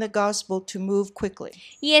Christianity and the gospel to move quickly.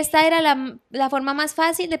 Y esta era la forma más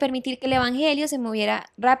fácil de permitir que el evangelio se moviera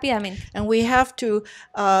rápidamente. And we have to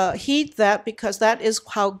heed that because that is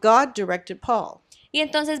how God directed Paul. Y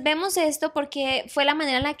entonces vemos esto porque fue la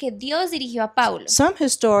manera en la que Dios dirigió a Pablo. Some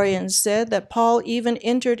historians said that Paul even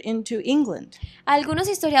entered into England Algunos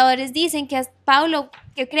historiadores dicen que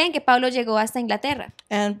creen que Pablo llegó hasta Inglaterra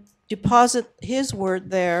and deposit his word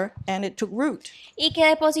there, and it took root. y que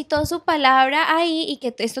depositó su palabra ahí y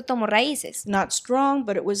que esto tomó raíces. Not strong,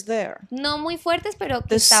 but it was there. No muy fuertes, pero que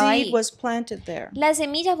The estaba seed ahí. was planted there. La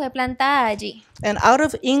semilla fue plantada allí. And out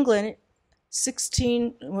of England,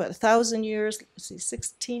 1,000 years, let's see,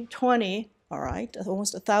 1620, all right,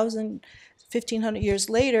 almost 1,500 years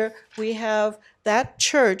later, we have that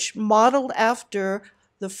church modeled after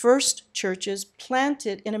the first churches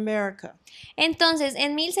planted in America. Entonces,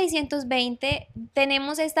 en 1620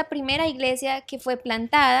 tenemos esta primera iglesia que fue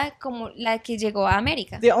plantada como la que llegó a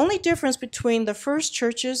América. The only difference between the first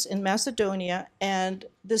churches in Macedonia and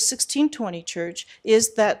the 1620 church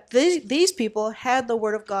is that these people had the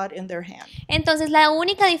word of God in their hand. Entonces, la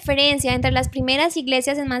única diferencia entre las primeras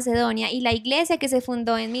iglesias en Macedonia y la iglesia que se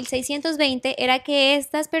fundó en 1620 era que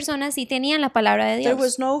estas personas sí tenían la palabra de There Dios.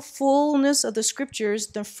 was no fullness of the scriptures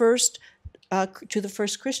to the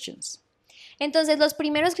first Christians. Entonces, los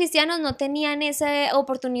primeros cristianos no tenían esa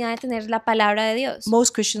oportunidad de tener la palabra de Dios,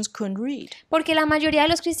 Most Christians couldn't read. porque la mayoría de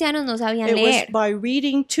los cristianos no sabían It was leer. by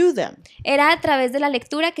reading to them, Era a través de la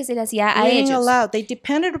lectura que se le hacía a reading ellos. aloud. They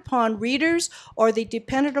depended upon readers or they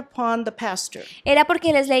depended upon the pastor Era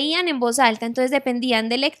porque les leían en voz alta, entonces dependían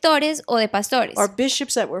de lectores o de pastores or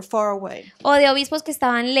bishops that were far away. o de obispos que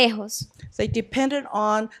estaban lejos. They depended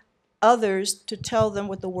on others to tell them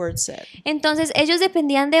what the word said. Entonces ellos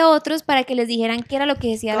dependían de otros para que les dijeran qué era lo que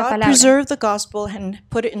decía la God palabra. preserved the gospel and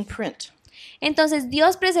put it in print. Entonces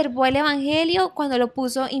Dios preservó el evangelio cuando lo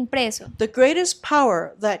puso impreso. The greatest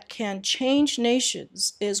power that can change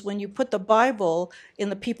nations is when you put the Bible in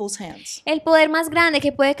the people's hands. El poder más grande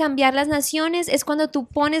que puede cambiar las naciones es cuando tú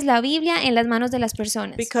pones la Biblia en las manos de las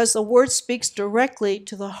personas. Because the word speaks directly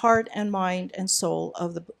to the heart and mind and soul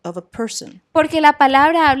of a person. Porque la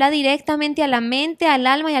palabra habla directamente a la mente, al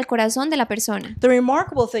alma y al corazón de la persona. The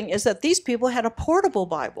remarkable thing is that these people had a portable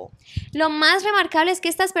Bible. Lo más remarcable es que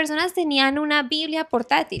estas personas tenían una Biblia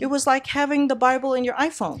portátil. It was like having the Bible in your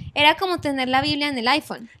iPhone. Era como tener la Biblia en el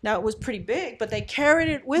iPhone. Now it was pretty big, but they carried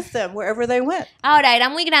it with them wherever they went. Ahora era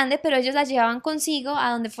muy grande, pero ellos la llevaban consigo a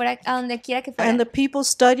donde fuera, a donde quiera que fuera. And the people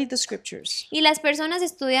studied the scriptures, Y las personas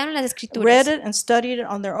estudiaron las read escrituras. it and studied it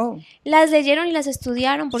on their own. Las leyeron y las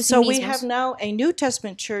estudiaron por sí So we have mismos. now a New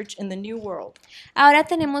Testament church in the New World. Ahora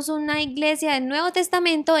tenemos una iglesia del Nuevo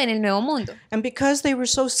Testamento en el Nuevo Mundo. And because they were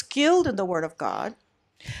so skilled in the Word of God,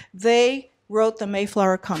 they wrote the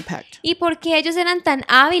Mayflower Compact. Y porque ellos eran tan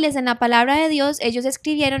hábiles en la palabra de Dios, ellos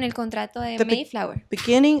escribieron el contrato de The Mayflower,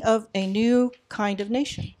 beginning of a new kind of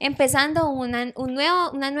nation. empezando una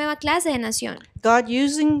nueva clase de nación. God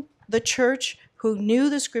using the church who knew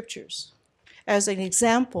the scriptures as an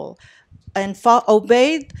example and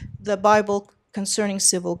obeyed the Bible concerning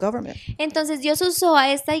civil government. Entonces Dios usó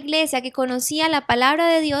a esta iglesia que conocía la palabra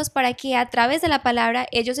de Dios para que a través de la palabra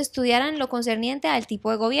ellos estudiaran lo concerniente al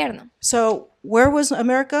tipo de gobierno. So, where was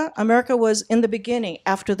America? America was in the beginning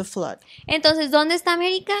after the flood. Entonces, ¿dónde está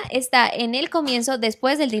América? Está en el comienzo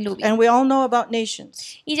después del diluvio. And we all know about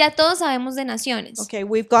nations. Y ya todos sabemos de naciones. Okay,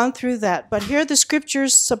 we've gone through that. But here the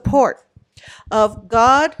scriptures support of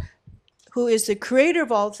God, who is the creator of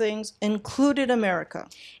all things, included America.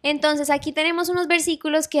 Entonces aquí tenemos unos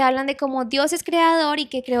versículos que hablan de cómo Dios es creador y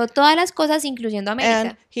que creó todas las cosas, incluyendo And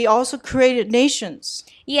América. he also created nations.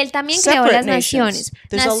 Y Él también creó Separate las naciones, nations.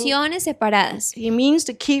 There's a- naciones separadas. He means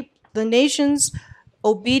to keep the nations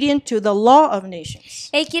obedient to the law of nations.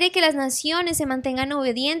 Él quiere que las naciones se mantengan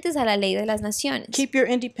obedientes a la ley de las naciones, Keep your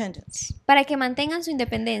independence. para que mantengan su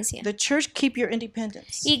independencia. The church, keep your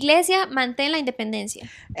independence. Iglesia, mantén la independencia.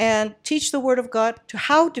 And teach the word of God to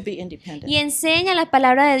how to be independent. Y enseña la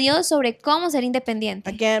palabra de Dios sobre cómo ser independiente.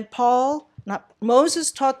 Again,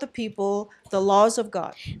 Moses taught the people the laws of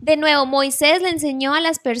God. De nuevo, Moisés le enseñó a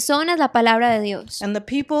las personas la palabra de Dios. And the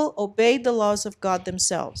people obeyed the laws of God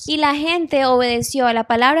themselves Y la gente obedeció a la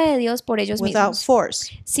palabra de Dios por ellos without mismos,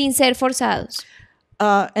 force. sin ser forzados.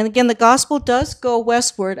 And again, the gospel does go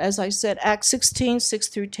westward, as I said, Acts 16, 6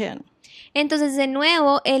 through 10. Entonces, de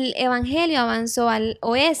nuevo, el evangelio avanzó al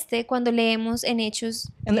oeste cuando leemos en Hechos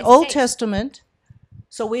In the Old 16. Testament,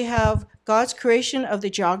 so we have God's creation of the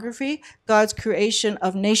geography, God's creation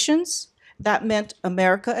of nations. That meant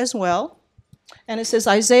America as well. And it says,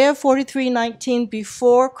 Isaiah 43:19,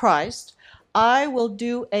 before Christ, I will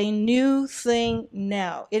do a new thing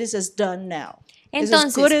now. It is as done now. It is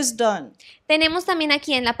as good Entonces, as done. tenemos también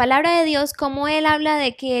aquí en la palabra de Dios cómo Él habla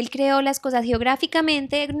de que Él creó las cosas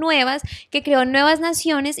geográficamente nuevas, que creó nuevas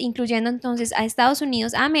naciones, incluyendo entonces a Estados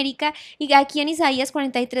Unidos, a América, y aquí en Isaías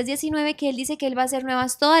 43:19 que Él dice que Él va a hacer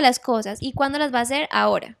nuevas todas las cosas. ¿Y cuándo las va a hacer?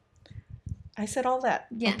 Ahora. I said all that.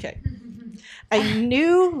 Yeah. Okay. A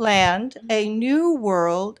new land, a new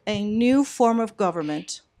world, a new form of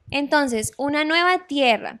government. Entonces, una nueva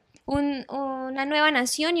tierra, una nueva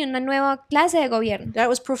nación y una nueva clase de gobierno. That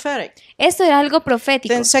was prophetic. Esto era algo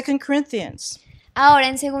profético. Then 2 Corinthians. Ahora,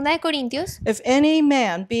 en 2 Corintios, If any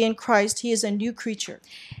man be in Christ, he is a new creature.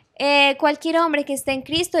 cualquier hombre que esté en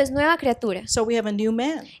Cristo es nueva criatura. So we have a new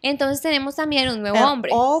man. Entonces tenemos también un nuevo And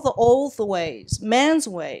hombre. all the old ways, man's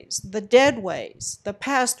ways, the dead ways, the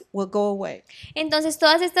past will go away. Entonces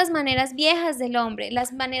todas estas maneras viejas del hombre,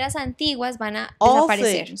 las maneras antiguas van a All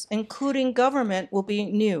desaparecer. things, including government, will be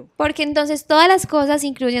new. Porque entonces todas las cosas,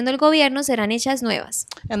 incluyendo el gobierno, serán hechas nuevas.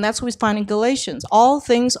 And that's what we find in Galatians. All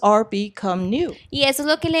things are become new. Y eso es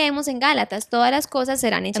lo que leemos en Gálatas. Todas las cosas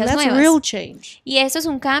serán And hechas that's nuevas. real change. Y eso es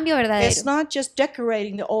un cambio It's verdadero. not just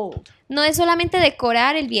decorating the old. No es solamente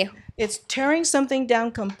decorar el viejo. It's tearing something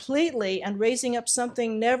down completely and raising up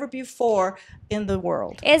something never before in the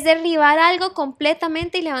world. Es derribar algo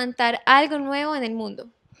completamente y levantar algo nuevo en el mundo.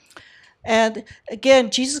 And again,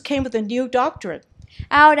 Jesus came with a new doctrine.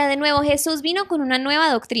 Ahora, de nuevo, Jesús vino con una nueva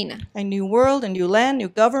doctrina. A new world, a new land, new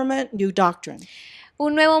government, new doctrine.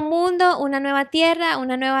 Un nuevo mundo, una nueva tierra,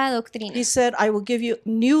 una nueva doctrina. He said, I will give you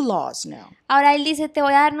new laws now. Ahora Él dice, te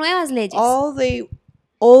voy a dar nuevas leyes. All the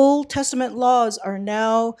Old Testament laws are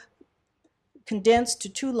now condensed to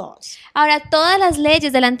 2 laws. Ahora todas las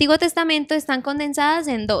leyes del Antiguo Testamento están condensadas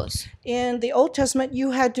en 2. In the Old Testament,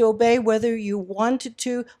 you had to obey whether you wanted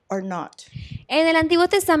to or not. En el Antiguo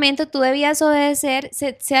Testamento tú debías obedecer,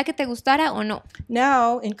 sea que te gustara o no.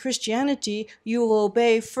 Now, in Christianity, you will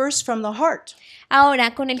obey first from the heart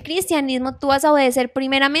Ahora, con el cristianismo tú vas a obedecer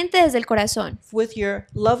primeramente desde el corazón, with your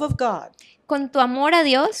love of God con tu amor a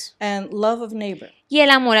Dios and love of neighbor. y el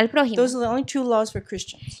amor al prójimo. Those are the only 2 laws for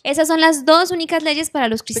Christians. Esas son las 2 únicas leyes para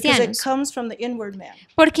los Because it cristianos, comes from the inward man.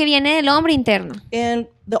 porque viene del hombre interno. In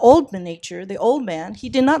the old nature, the old man, he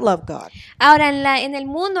did not love God. Ahora, en el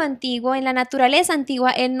mundo antiguo, en la naturaleza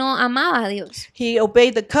antigua, él no amaba a Dios. He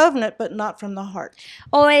obeyed the covenant, but not from the heart.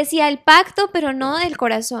 Obedecía el pacto, pero no del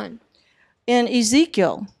corazón. In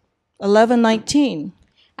Ezekiel 11:19,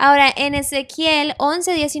 Ahora, en Ezequiel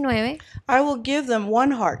 11:19, I will give them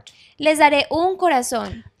one heart, les daré un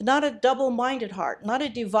corazón, not a double-minded heart, not a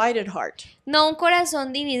divided heart. no un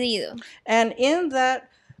corazón dividido. And in that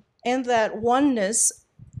oneness,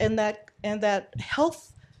 in that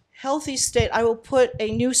healthy state, I will put a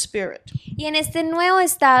new spirit. Y en este nuevo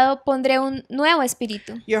estado pondré un nuevo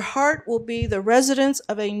espíritu. Your heart will be the residence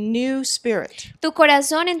of a new spirit. Tu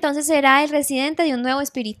corazón entonces será el residente de un nuevo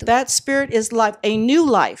espíritu. That spirit is life, a new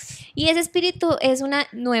life, Y ese espíritu es una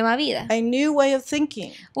nueva vida, a new way of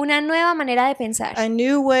thinking, una nueva manera de pensar, a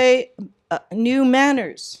new way, new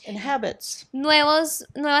manners and habits. nuevas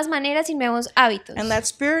maneras y nuevos hábitos. And that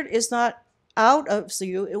spirit is not out of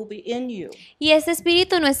you, it will be in you. Y este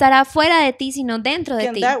espíritu no estará fuera de ti, sino dentro de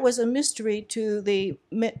Again, ti. that was a mystery to the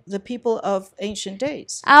people of ancient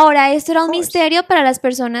days. Ahora, esto era un Of course. misterio para las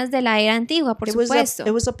personas de la era antigua, por It supuesto.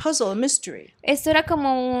 was a puzzle, a mystery. Esto era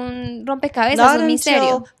como un rompecabezas, Not un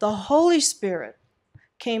misterio. until the Holy Spirit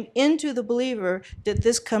came into the believer did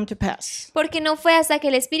this come to pass. Porque no fue hasta que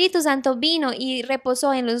el Espíritu Santo vino y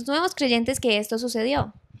reposó en los nuevos creyentes que esto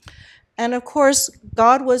sucedió. And of course,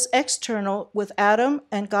 God was external with Adam,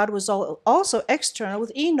 and God was also external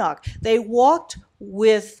with Enoch. They walked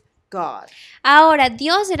with God. Ahora,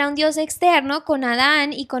 Dios era un Dios externo con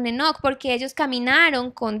Adán y con Enoch porque ellos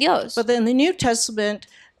caminaron con Dios. But in the New Testament,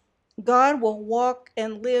 God will walk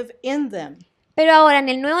and live in them. Pero ahora en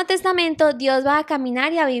el Nuevo Testamento Dios va a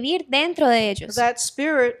caminar y a vivir dentro de ellos. That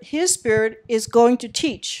spirit, his spirit, is going to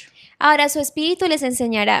teach. Ahora su Espíritu les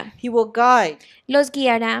enseñará, He will guide los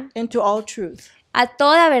guiará into all truth. a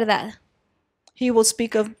toda verdad. He will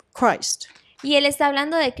speak of Christ. Y Él está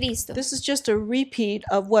hablando de Cristo. This is just a repeat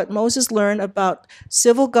of what Moses learned about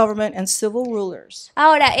civil government and civil rulers.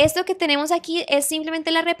 Ahora, esto que tenemos aquí es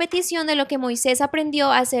simplemente la repetición de lo que Moisés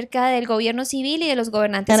aprendió acerca del gobierno civil y de los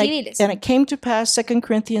gobernantes civiles. And it came to pass, 2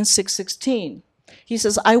 Corinthians 6:16. He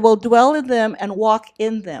says, I will dwell in them and walk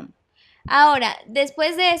in them. Ahora,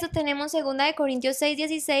 después de eso tenemos 2 Corintios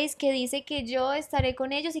 6:16 que dice que yo estaré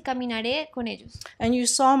con ellos y caminaré con ellos. And you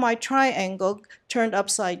saw my triangle turned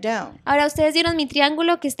upside down. Ahora ustedes vieron mi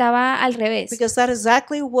triángulo que estaba al revés. Because that is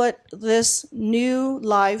exactly what this new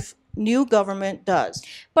life, new government does.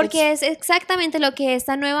 Porque es exactamente lo que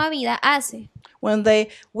esta nueva vida hace. When they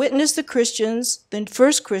witnessed the Christians, the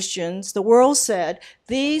first Christians, the world said,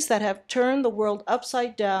 these that have turned the world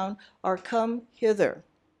upside down are come hither,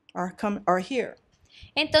 are here.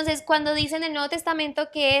 Entonces, cuando dicen en el Nuevo Testamento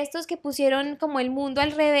que estos que pusieron como el mundo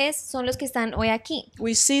al revés son los que están hoy aquí.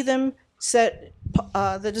 We see them said,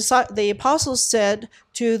 the apostles said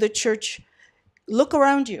to the church, look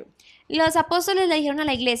around you. Los apóstoles le dijeron a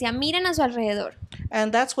la iglesia, miren a su alrededor.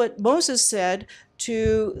 And that's what Moses said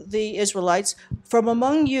to the Israelites, from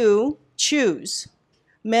among you choose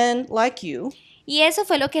men like you. Y eso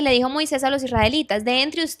fue lo que le dijo Moisés a los israelitas, de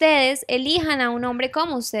entre ustedes elijan a un hombre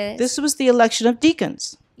como ustedes. This was the election of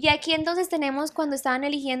deacons. Y aquí entonces tenemos cuando estaban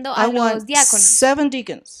eligiendo I a los want diáconos. 7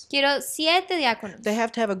 deacons. Quiero 7 diáconos. They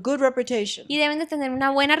have to have a good reputation. Y deben de tener una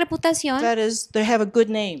buena reputación, That is, they have a good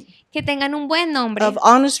name, que tengan un buen nombre, of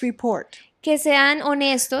honest report. que sean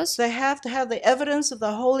honestos, They have to have the evidence of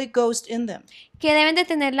the Holy Ghost in them que deben de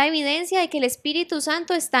tener la evidencia de que el Espíritu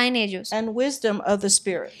Santo está en ellos and wisdom of the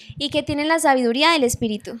Spirit. y que tienen la sabiduría del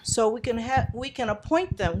Espíritu. So we can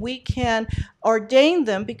appoint them, we can ordain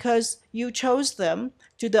them because you chose them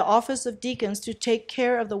to the office of deacons to take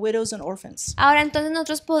care of the widows and orphans. Ahora entonces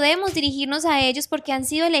nosotros podemos dirigirnos a ellos porque han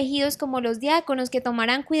sido elegidos como los diáconos que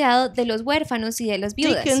tomarán cuidado de los huérfanos y de las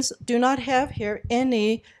viudas. Deacons do not have here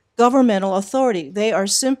any governmental authority. They are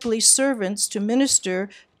simply servants to minister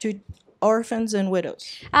to orphans and widows.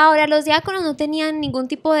 Ahora, los diáconos no tenían ningún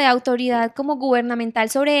tipo de autoridad como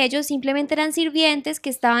gubernamental sobre ellos, simplemente eran sirvientes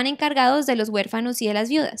que estaban encargados de los huérfanos y de las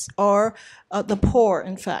viudas, Or the poor,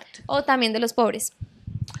 in fact. o también de los pobres.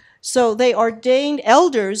 So they ordained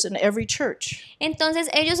elders in every church. Entonces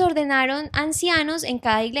ellos ordenaron ancianos en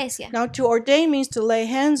cada iglesia. Now, to ordain means to lay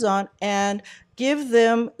hands on and give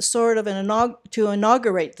them sort of to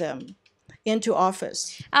inaugurate them into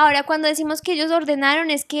office. Ahora, cuando decimos que ellos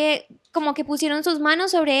ordenaron es que como que pusieron sus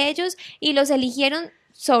manos sobre ellos y los eligieron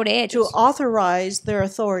sobre To ellos. authorize their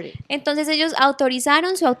authority. Entonces ellos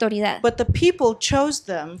autorizaron su autoridad. But the people chose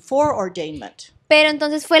them for ordainment. Pero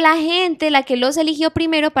entonces fue la gente la que los eligió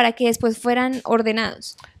primero para que después fueran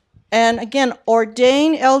ordenados. And again,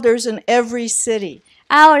 ordain elders in every city.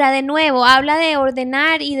 Ahora, de nuevo, habla de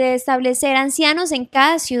ordenar y de establecer ancianos en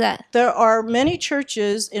cada ciudad. There are many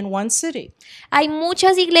churches in one city. Hay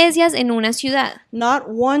muchas iglesias en una ciudad. Not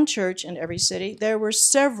one church in every city. There were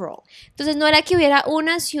several. Entonces no era que hubiera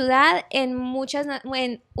una ciudad en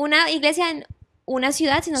una iglesia en una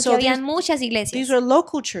ciudad, sino So que habían these- muchas iglesias. These are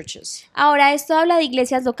local churches. Ahora, esto habla de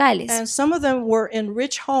iglesias locales. And some of them were in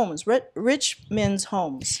rich homes, rich men's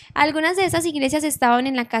homes. Algunas de esas iglesias estaban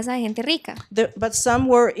en la casa de gente rica, But some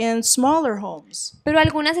were in smaller homes. pero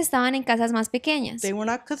algunas estaban en casas más pequeñas. They were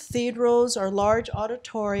not cathedrals or large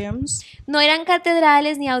auditoriums, No eran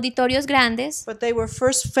catedrales ni auditorios grandes, but they were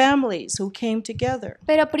first families who came together,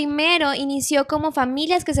 pero primero inició como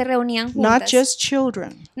familias que se reunían not juntas. just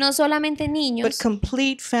children, No solamente but niños,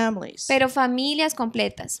 complete families. pero familias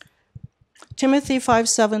completas. Timothy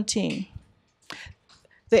 5:17.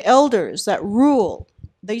 The elders that rule,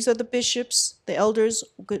 these are the bishops. The elders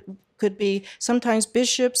could be sometimes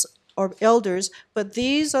bishops or elders, but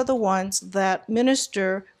these are the ones that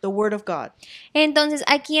minister the word of God. Entonces,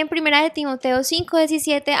 aquí en 1 de Timoteo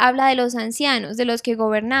 5:17 habla de los ancianos, de los que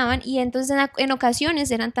gobernaban, y entonces en ocasiones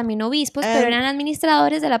eran también obispos, pero eran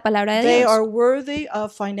administradores de la palabra de They Dios. are worthy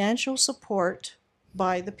of financial support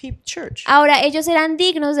by the church. Ahora, ellos eran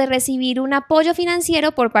dignos de recibir un apoyo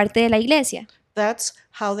financiero por parte de la iglesia. That's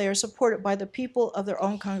how they are supported by the people of their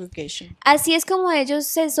own congregation. Así es como ellos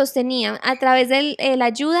se sostenían a través de la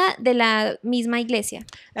ayuda de la misma iglesia.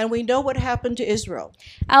 And we know what happened to Israel.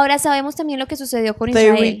 Ahora sabemos también lo que sucedió con They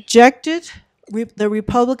Israel. rejected the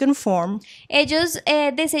Republican form Ellos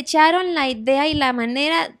desecharon la idea y la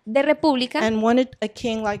manera de república and wanted a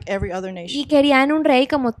king like every other nation y querían un rey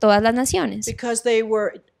como todas las naciones, because they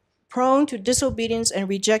were prone to disobedience and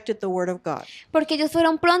rejected the word of God. porque ellos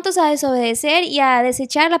fueron prontos a desobedecer y a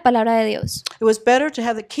desechar la palabra de Dios. It was better to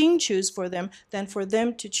have the king choose for them than for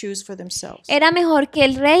them to choose for themselves. Era mejor que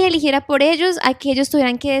el rey eligiera por ellos a que ellos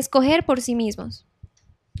tuvieran que escoger por sí mismos.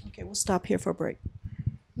 Okay, we'll stop here for a break.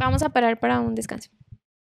 Vamos a parar para un descanso.